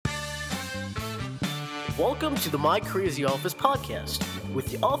Welcome to the My Crazy Office podcast with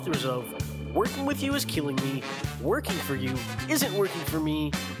the authors of Working With You Is Killing Me, Working For You Isn't Working For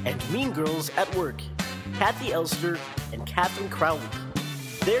Me, and Mean Girls at Work, Kathy Elster and Catherine Crowley.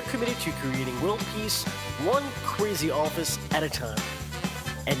 They're committed to creating world peace, one crazy office at a time.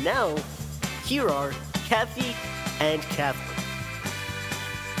 And now, here are Kathy and Catherine.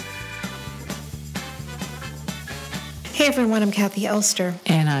 Hey everyone, I'm Kathy Elster.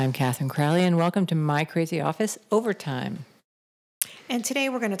 And I'm Catherine Crowley, and welcome to My Crazy Office Overtime. And today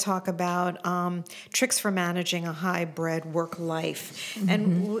we're going to talk about tricks for managing a hybrid work life. Mm-hmm.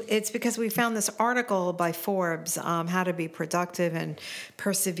 And it's because we found this article by Forbes, How to Be Productive and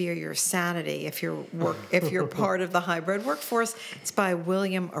Persevere Your Sanity if you're part of the hybrid workforce. It's by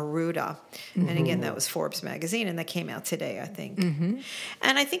William Arruda. Mm-hmm. And again, that was Forbes magazine, and that came out today, I think. Mm-hmm.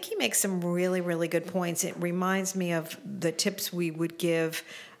 And I think he makes some really, really good points. It reminds me of the tips we would give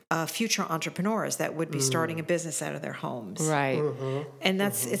future entrepreneurs that would be starting a business out of their homes. Right. Mm-hmm. And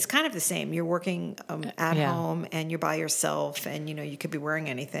it's kind of the same. You're working at home and you're by yourself, and you could be wearing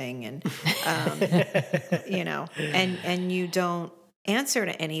anything, and and you don't answer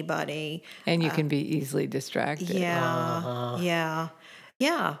to anybody, and you can be easily distracted. Yeah.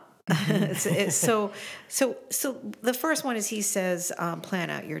 So the first one is, he says, plan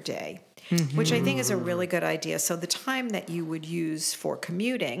out your day. Mm-hmm. Which I think is a really good idea. So the time that you would use for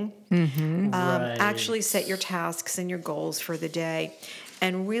commuting, actually set your tasks and your goals for the day,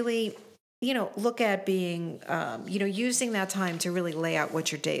 and really, look at being, using that time to really lay out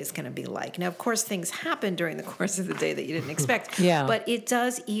what your day is going to be like. Now, of course, things happen during the course of the day that you didn't expect. But it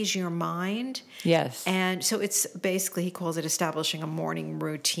does ease your mind. Yes. And so it's basically, he calls it establishing a morning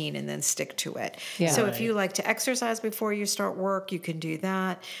routine and then stick to it. Yeah. So if you like to exercise before you start work, you can do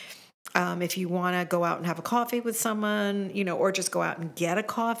that. If you want to go out and have a coffee with someone, or just go out and get a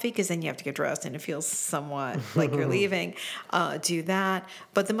coffee, because then you have to get dressed and it feels somewhat like you're leaving, do that.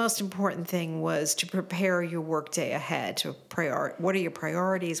 But the most important thing was to prepare your work day ahead. What are your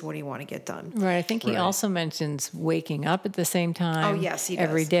priorities? What do you want to get done? Right. I think he also mentions waking up at the same time. Oh, yes, he does.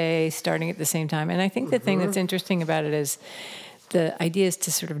 Every day, starting at the same time. And I think the thing that's interesting about it is the idea is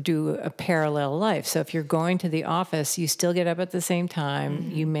to sort of do a parallel life. So if you're going to the office, you still get up at the same time.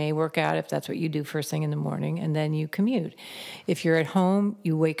 Mm-hmm. You may work out if that's what you do first thing in the morning, and then you commute. If you're at home,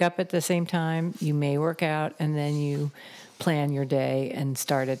 you wake up at the same time. You may work out, and then you plan your day and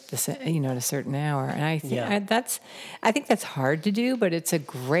start at at a certain hour. And I think that's hard to do, but it's a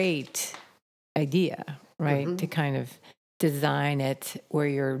great idea, right? To kind of design it where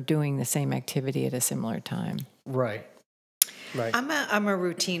you're doing the same activity at a similar time. Right. Right. I'm a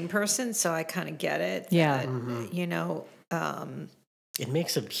routine person, so I kind of get it. Yeah. It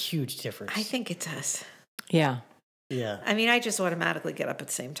makes a huge difference. I think it does. Yeah. Yeah. I mean, I just automatically get up at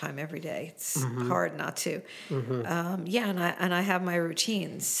the same time every day. It's hard not to. And I have my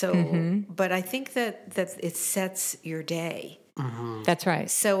routines. So, but I think that it sets your day. Mm-hmm. That's right.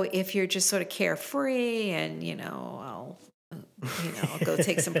 So if you're just sort of carefree and I'll go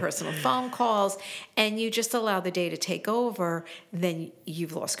take some personal phone calls, and you just allow the day to take over, then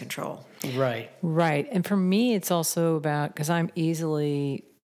you've lost control. Right. Right. And for me, it's also about, because I'm easily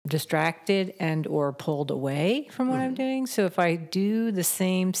distracted and or pulled away from what I'm doing. So if I do the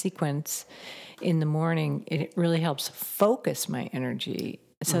same sequence in the morning, it really helps focus my energy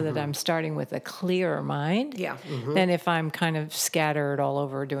so that I'm starting with a clearer mind than if I'm kind of scattered all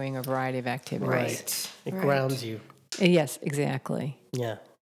over doing a variety of activities. Right. It grounds you. Yes, exactly. Yeah.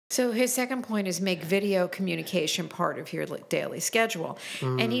 So his second point is make video communication part of your daily schedule.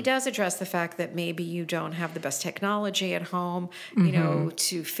 And he does address the fact that maybe you don't have the best technology at home,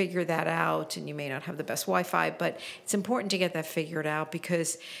 to figure that out, and you may not have the best Wi-Fi, but it's important to get that figured out,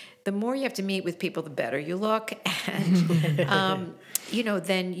 because the more you have to meet with people, the better you look. And,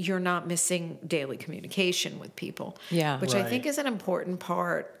 then you're not missing daily communication with people. Yeah. Which I think is an important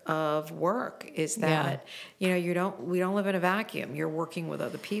part of work, is that, we don't live in a vacuum. You're working with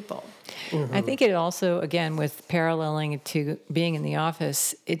other people. I think it also, again, with paralleling it to being in the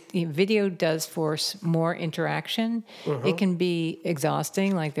office, video does force more interaction. It can be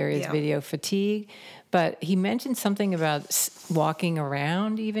exhausting, like there is video fatigue. But he mentioned something about walking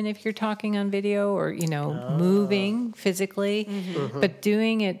around, even if you're talking on video, or, moving physically, but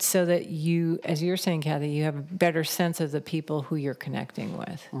doing it so that you, as you're saying, Kathy, you have a better sense of the people who you're connecting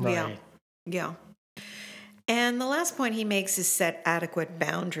with. Right. Yeah. And the last point he makes is set adequate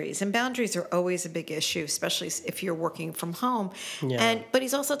boundaries. And boundaries are always a big issue, especially if you're working from home. Yeah. But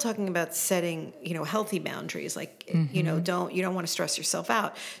he's also talking about setting, healthy boundaries. Like, you don't want to stress yourself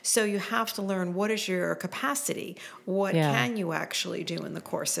out. So you have to learn, what is your capacity? What can you actually do in the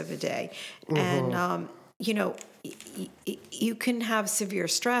course of a day? And you can have severe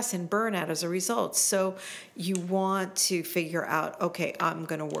stress and burnout as a result. So you want to figure out, okay, I'm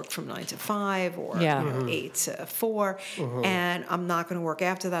going to work from 9 to 5 or 8 to 4, and I'm not going to work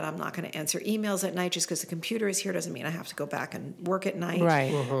after that. I'm not going to answer emails at night just because the computer is here doesn't mean I have to go back and work at night.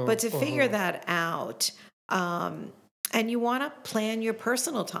 Right. But to figure that out, and you want to plan your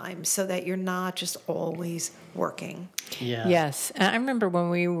personal time so that you're not just always working. Yeah. Yes. And I remember when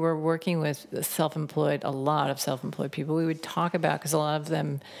we were working with a lot of self-employed people, we would talk about, because a lot of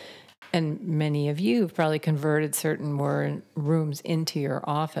them, and many of you have probably converted certain rooms into your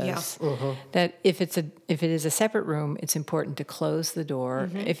office, that if it is a separate room, it's important to close the door.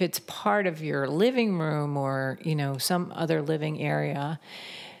 If it's part of your living room or, some other living area,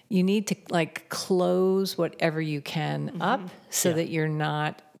 you need to close whatever you can up so that you're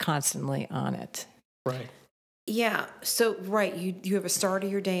not constantly on it. Right. Yeah. So, you have a start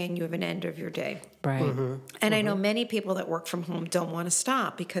of your day and you have an end of your day. Right. And I know many people that work from home don't want to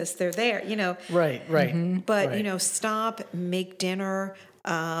stop because they're there, Right. But, stop, make dinner,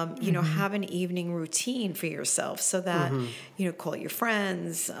 have an evening routine for yourself so that, call your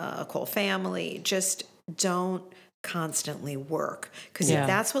friends, call family, just don't constantly work, because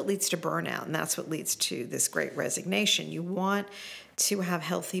that's what leads to burnout, and that's what leads to this great resignation. You want to have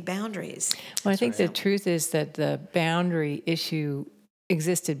healthy boundaries. Well, I think the truth is that the boundary issue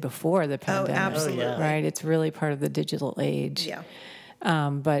existed before the pandemic. Oh, absolutely. Right? It's really part of the digital age. Yeah.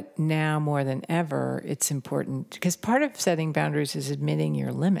 But now more than ever, it's important, because part of setting boundaries is admitting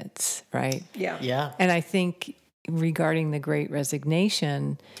your limits, right? Yeah. Yeah. And I think regarding the Great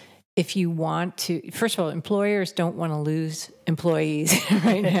Resignation, if you want to, first of all, employers don't want to lose employees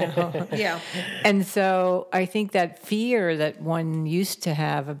right now. Yeah. And so I think that fear that one used to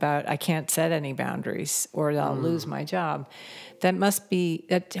have about, I can't set any boundaries or I'll lose my job, that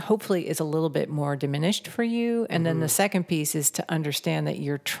hopefully is a little bit more diminished for you. And then the second piece is to understand that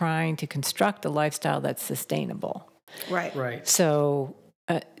you're trying to construct a lifestyle that's sustainable. Right. Right. So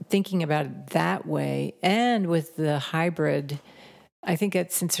thinking about it that way, and with the hybrid, I think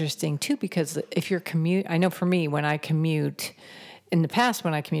it's interesting too, because if you're I know for me, when I commute, in the past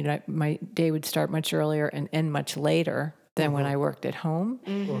when I commuted, my day would start much earlier and end much later than when I worked at home.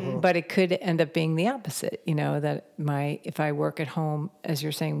 But it could end up being the opposite, that if I work at home, as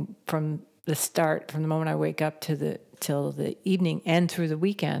you're saying, from the moment I wake up till the evening and through the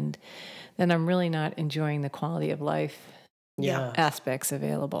weekend, then I'm really not enjoying the quality of life aspects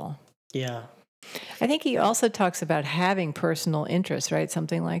available. Yeah. I think he also talks about having personal interests, right?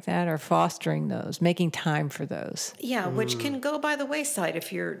 Something like that, or fostering those, making time for those. Yeah, which can go by the wayside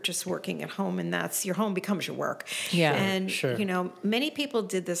if you're just working at home and that's your home becomes your work. Yeah. And, many people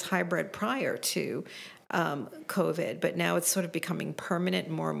did this hybrid prior to COVID, but now it's sort of becoming permanent.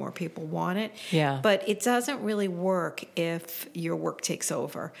 More and more people want it. Yeah. But it doesn't really work if your work takes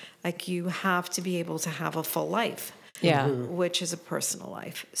over. You have to be able to have a full life. Yeah. Which is a personal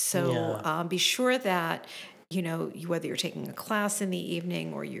life. So be sure that, whether you're taking a class in the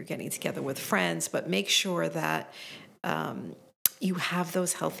evening or you're getting together with friends, but make sure that you have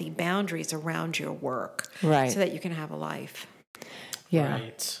those healthy boundaries around your work. Right. So that you can have a life. Yeah.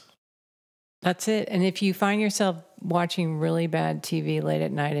 Right. That's it. And if you find yourself watching really bad TV late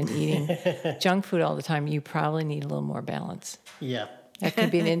at night and eating junk food all the time, you probably need a little more balance. Yeah. That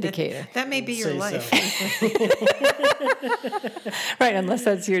could be an indicator. That may be your life. Right, unless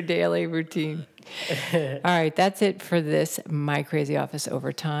that's your daily routine. All right, that's it for this My Crazy Office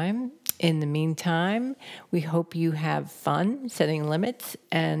Overtime. In the meantime, we hope you have fun setting limits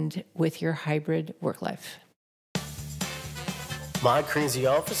and with your hybrid work life. My Crazy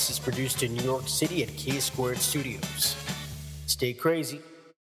Office is produced in New York City at K Squared Studios. Stay crazy.